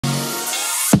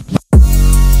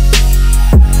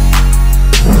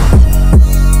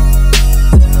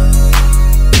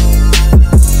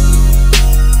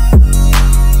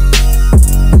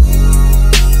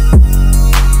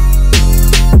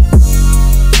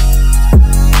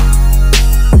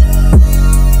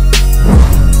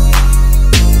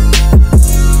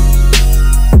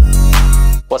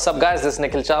What's up guys, this is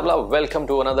Nikhil Chavla. Welcome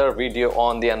to another video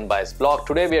on the Unbiased blog.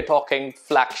 Today we are talking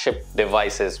flagship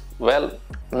devices. Well,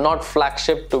 not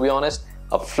flagship to be honest,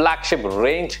 a flagship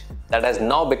range that has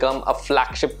now become a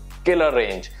flagship killer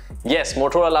range. Yes,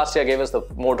 Motorola last year gave us the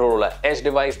Motorola Edge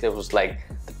device. There was like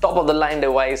the top of the line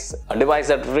device, a device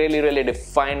that really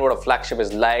defined what a flagship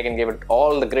is like and gave it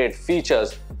all the great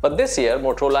features. But this year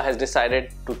Motorola has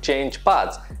decided to change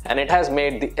paths and it has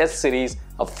made the Edge series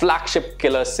a flagship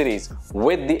killer series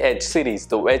with the Edge series,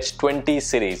 the Edge 20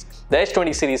 series. The Edge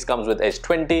 20 series comes with Edge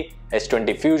 20, Edge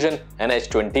 20 Fusion and Edge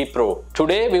 20 Pro.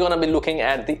 Today we're gonna be looking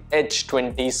at the Edge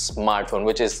 20 smartphone,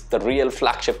 which is the real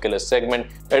flagship killer segment.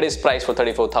 It is priced for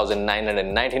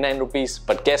 34,999 rupees,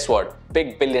 but guess what?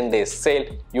 Big billion days sale,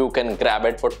 you can grab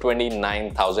it for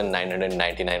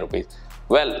 29,999 rupees.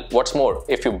 Well, what's more,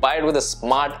 if you buy it with a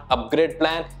smart upgrade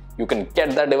plan, you can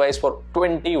get that device for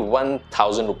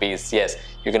 21,000 rupees. Yes,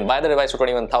 you can buy the device for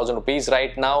 21,000 rupees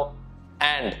right now.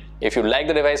 And if you like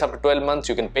the device after 12 months,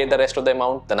 you can pay the rest of the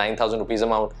amount, the 9,000 rupees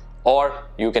amount, or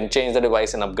you can change the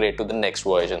device and upgrade to the next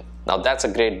version. Now that's a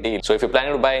great deal. So if you're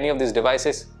planning to buy any of these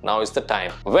devices, now is the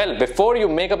time. Well, before you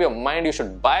make up your mind you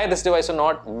should buy this device or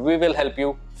not, we will help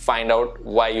you find out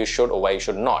why you should or why you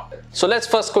should not. So let's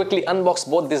first quickly unbox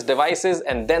both these devices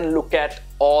and then look at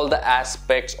all the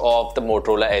aspects of the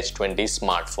Motorola Edge 20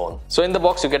 smartphone. So in the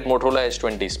box you get Motorola Edge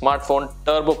 20 smartphone,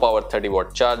 turbo powered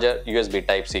 30-watt charger, USB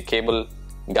Type-C cable,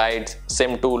 guides,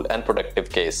 SIM tool and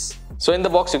protective case. So in the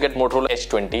box you get Motorola Edge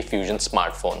 20 Fusion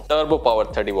smartphone, turbo powered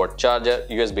 30-watt charger,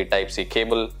 USB Type-C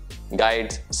cable,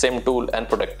 guides, SIM tool and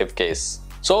protective case.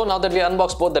 So now that we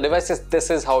unboxed both the devices,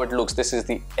 this is how it looks. This is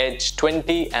the Edge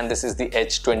 20 and this is the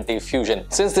Edge 20 Fusion.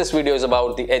 Since this video is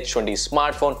about the Edge 20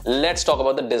 smartphone, let's talk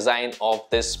about the design of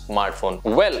this smartphone.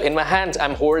 Well, in my hands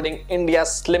I'm holding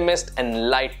India's slimmest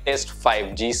and lightest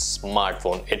 5G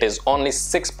smartphone. It is only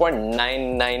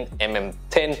 6.99 mm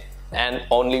thin and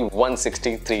only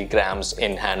 163 grams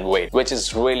in hand weight, which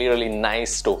is really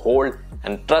nice to hold.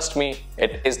 And trust me,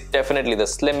 it is definitely the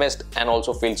slimmest and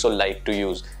also feels so light to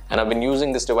use. And I've been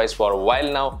using this device for a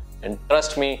while now, and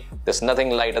trust me, there's nothing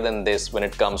lighter than this when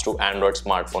it comes to Android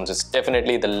smartphones. It's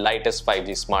definitely the lightest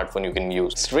 5G smartphone you can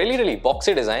use. It's really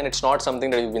boxy design. It's not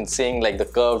something that you've been seeing like the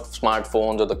curved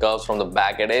smartphones or the curves from the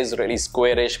back. It is really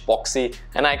squarish, boxy,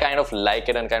 and I kind of like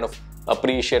it and kind of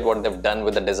appreciate what they've done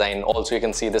with the design. Also, you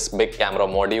can see this big camera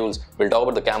modules. We'll talk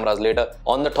about the cameras later.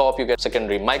 On the top you get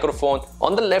secondary microphone.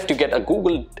 On the left you get a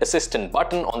Google Assistant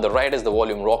button. On the right is the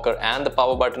volume rocker and the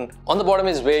power button. On the bottom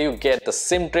is where you get the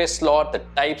SIM tray slot, the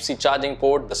Type-C charging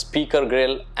port, the speaker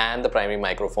grill and the primary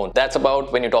microphone. That's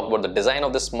about when you talk about the design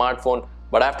of the smartphone.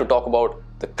 But I have to talk about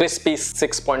the crispy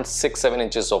 6.67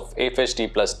 inches of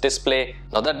FHD plus display.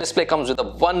 Now that display comes with a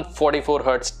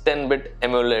 144Hz 10-bit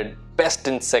AMOLED best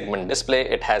in segment display.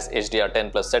 It has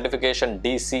HDR10 plus certification,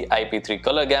 DC IP3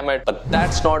 color gamut. But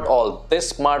that's not all.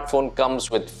 This smartphone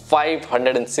comes with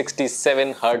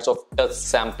 567 Hz of touch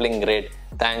sampling rate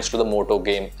thanks to the Moto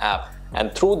Game app.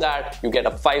 And through that you get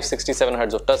a 567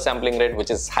 Hz of touch sampling rate,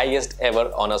 which is highest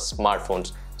ever on a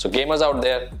smartphones. So gamers out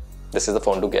there, this is the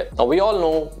phone to get. Now we all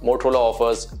know Motorola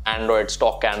offers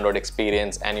stock Android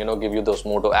experience and give you those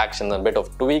Moto actions and a bit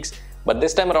of tweaks. But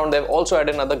this time around they've also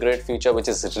added another great feature which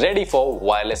is ready for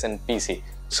wireless and PC.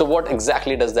 So what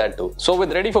exactly does that do? So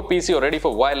with ready for PC or ready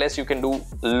for wireless, you can do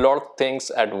a lot of things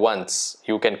at once.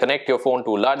 You can connect your phone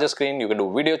to a larger screen, you can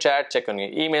do video chat, check on your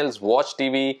emails, watch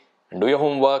TV and do your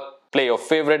homework, play your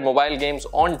favorite mobile games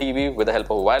on TV with the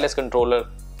help of a wireless controller.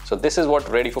 So this is what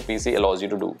ready for PC allows you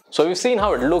to do. So we've seen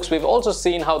how it looks, we've also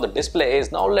seen how the display is.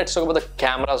 Now let's talk about the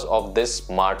cameras of this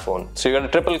smartphone. So you got a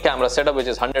triple camera setup which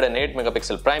is 108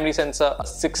 megapixel primary sensor, a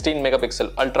 16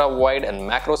 megapixel ultra wide and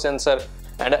macro sensor,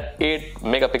 and an 8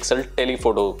 megapixel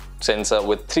telephoto sensor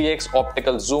with 3x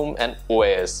optical zoom and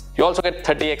OIS. You also get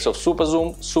 30x of super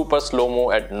zoom, super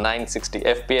slow-mo at 960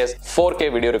 fps,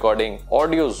 4K video recording,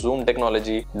 audio zoom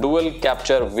technology, dual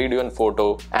capture video and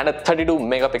photo, and a 32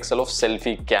 megapixel of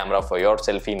selfie camera for your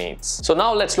selfie needs. So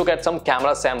now let's look at some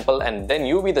camera sample and then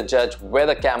you be the judge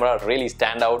whether the camera really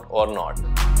stand out or not.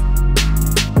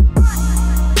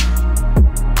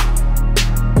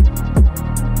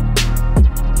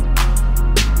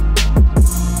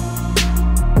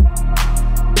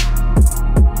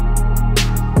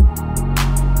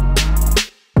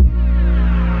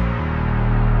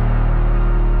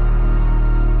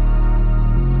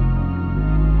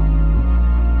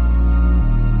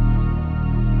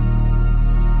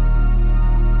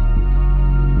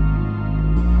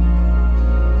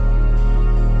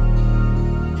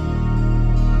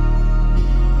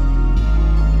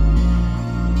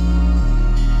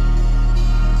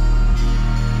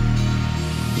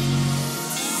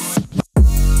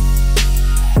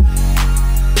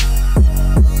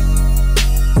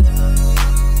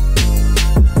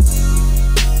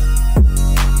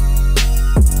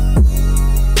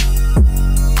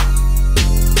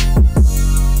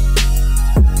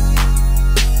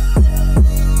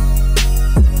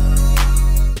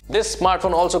 This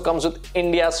smartphone also comes with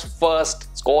India's first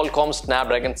Qualcomm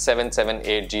Snapdragon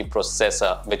 778G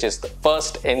processor, which is the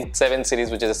first in 7 series,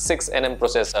 which is a 6nm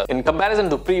processor. In comparison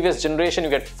to previous generation, you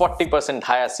get 40%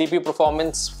 higher CPU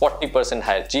performance, 40%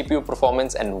 higher GPU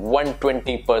performance, and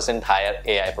 120% higher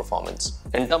AI performance.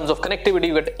 In terms of connectivity,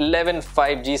 you get 11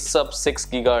 5G sub 6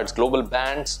 GHz global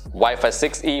bands, Wi-Fi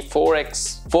 6E,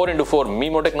 4X, 4x4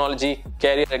 MIMO technology,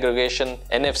 carrier aggregation,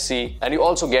 NFC, and you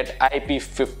also get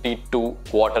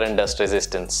IP52 water and dust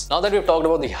resistance. Now that we've talked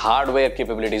about the hardware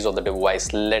capabilities of the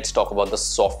device, let's talk about the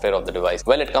software of the device.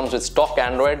 Well, it comes with stock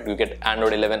Android. You get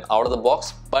Android 11 out of the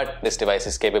box, but this device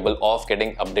is capable of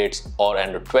getting updates or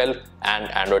Android 12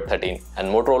 and Android 13. And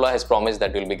Motorola has promised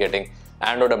that you'll be getting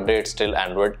Android updates till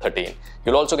Android 13.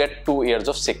 You'll also get 2 years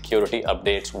of security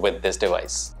updates with this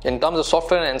device. In terms of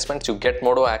software enhancements, you get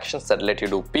Modo actions that let you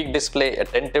do peak display,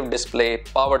 attentive display,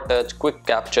 power touch, quick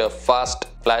capture, fast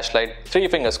flashlight,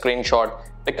 3-finger screenshot,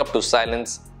 pick up to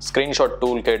silence, screenshot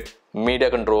toolkit, media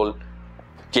control,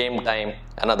 game time,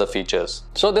 and other features.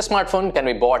 So this smartphone can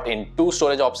be bought in 2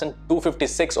 storage options,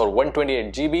 256 or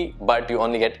 128 GB, but you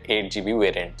only get 8 GB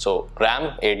variant. So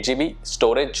RAM 8 GB,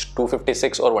 storage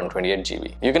 256 or 128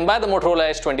 GB. You can buy the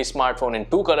Motorola S20 smartphone in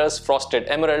 2 colors, Frosted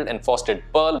Emerald and Frosted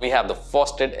Pearl. We have the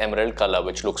Frosted Emerald color,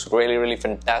 which looks really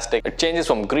fantastic. It changes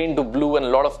from green to blue and a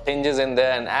lot of tinges in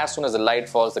there, and as soon as the light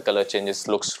falls, the color changes.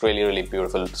 Looks really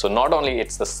beautiful. So not only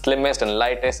it's the slimmest and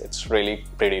lightest, it's really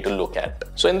pretty to look at.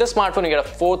 So in this smartphone, you get a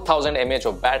 4000 mAh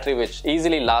of battery, which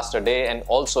easily lasts a day, and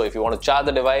also if you want to charge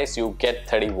the device, you get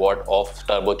 30 watt of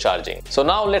turbo charging. So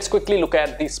now let's quickly look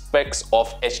at the specs of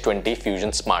H20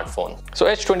 Fusion smartphone. So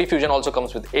H20 Fusion also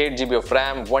comes with 8 GB of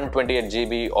RAM, 128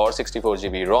 GB or 64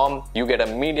 GB ROM. You get a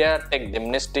MediaTek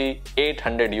Dimensity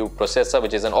 800U processor,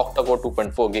 which is an octa-core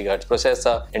 2.4 GHz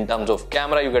processor. In terms of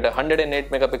camera, you get a 108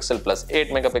 megapixel plus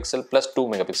 8 megapixel plus 2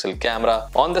 megapixel camera.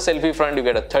 On the selfie front, you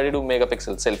get a 32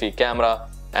 megapixel selfie camera.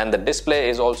 And the display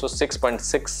is also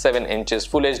 6.67 inches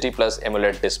Full HD plus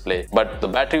AMOLED display, but the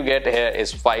battery you get here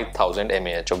is 5000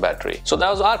 mAh of battery. So that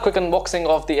was our quick unboxing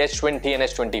of the H20 and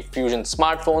H20 Fusion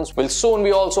smartphones. We'll soon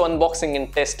be also unboxing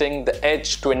and testing the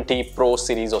H20 Pro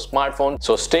series of smartphones.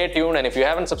 So stay tuned, and if you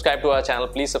haven't subscribed to our channel,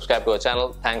 please subscribe to our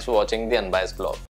channel. Thanks for watching the Unbiased Vlog.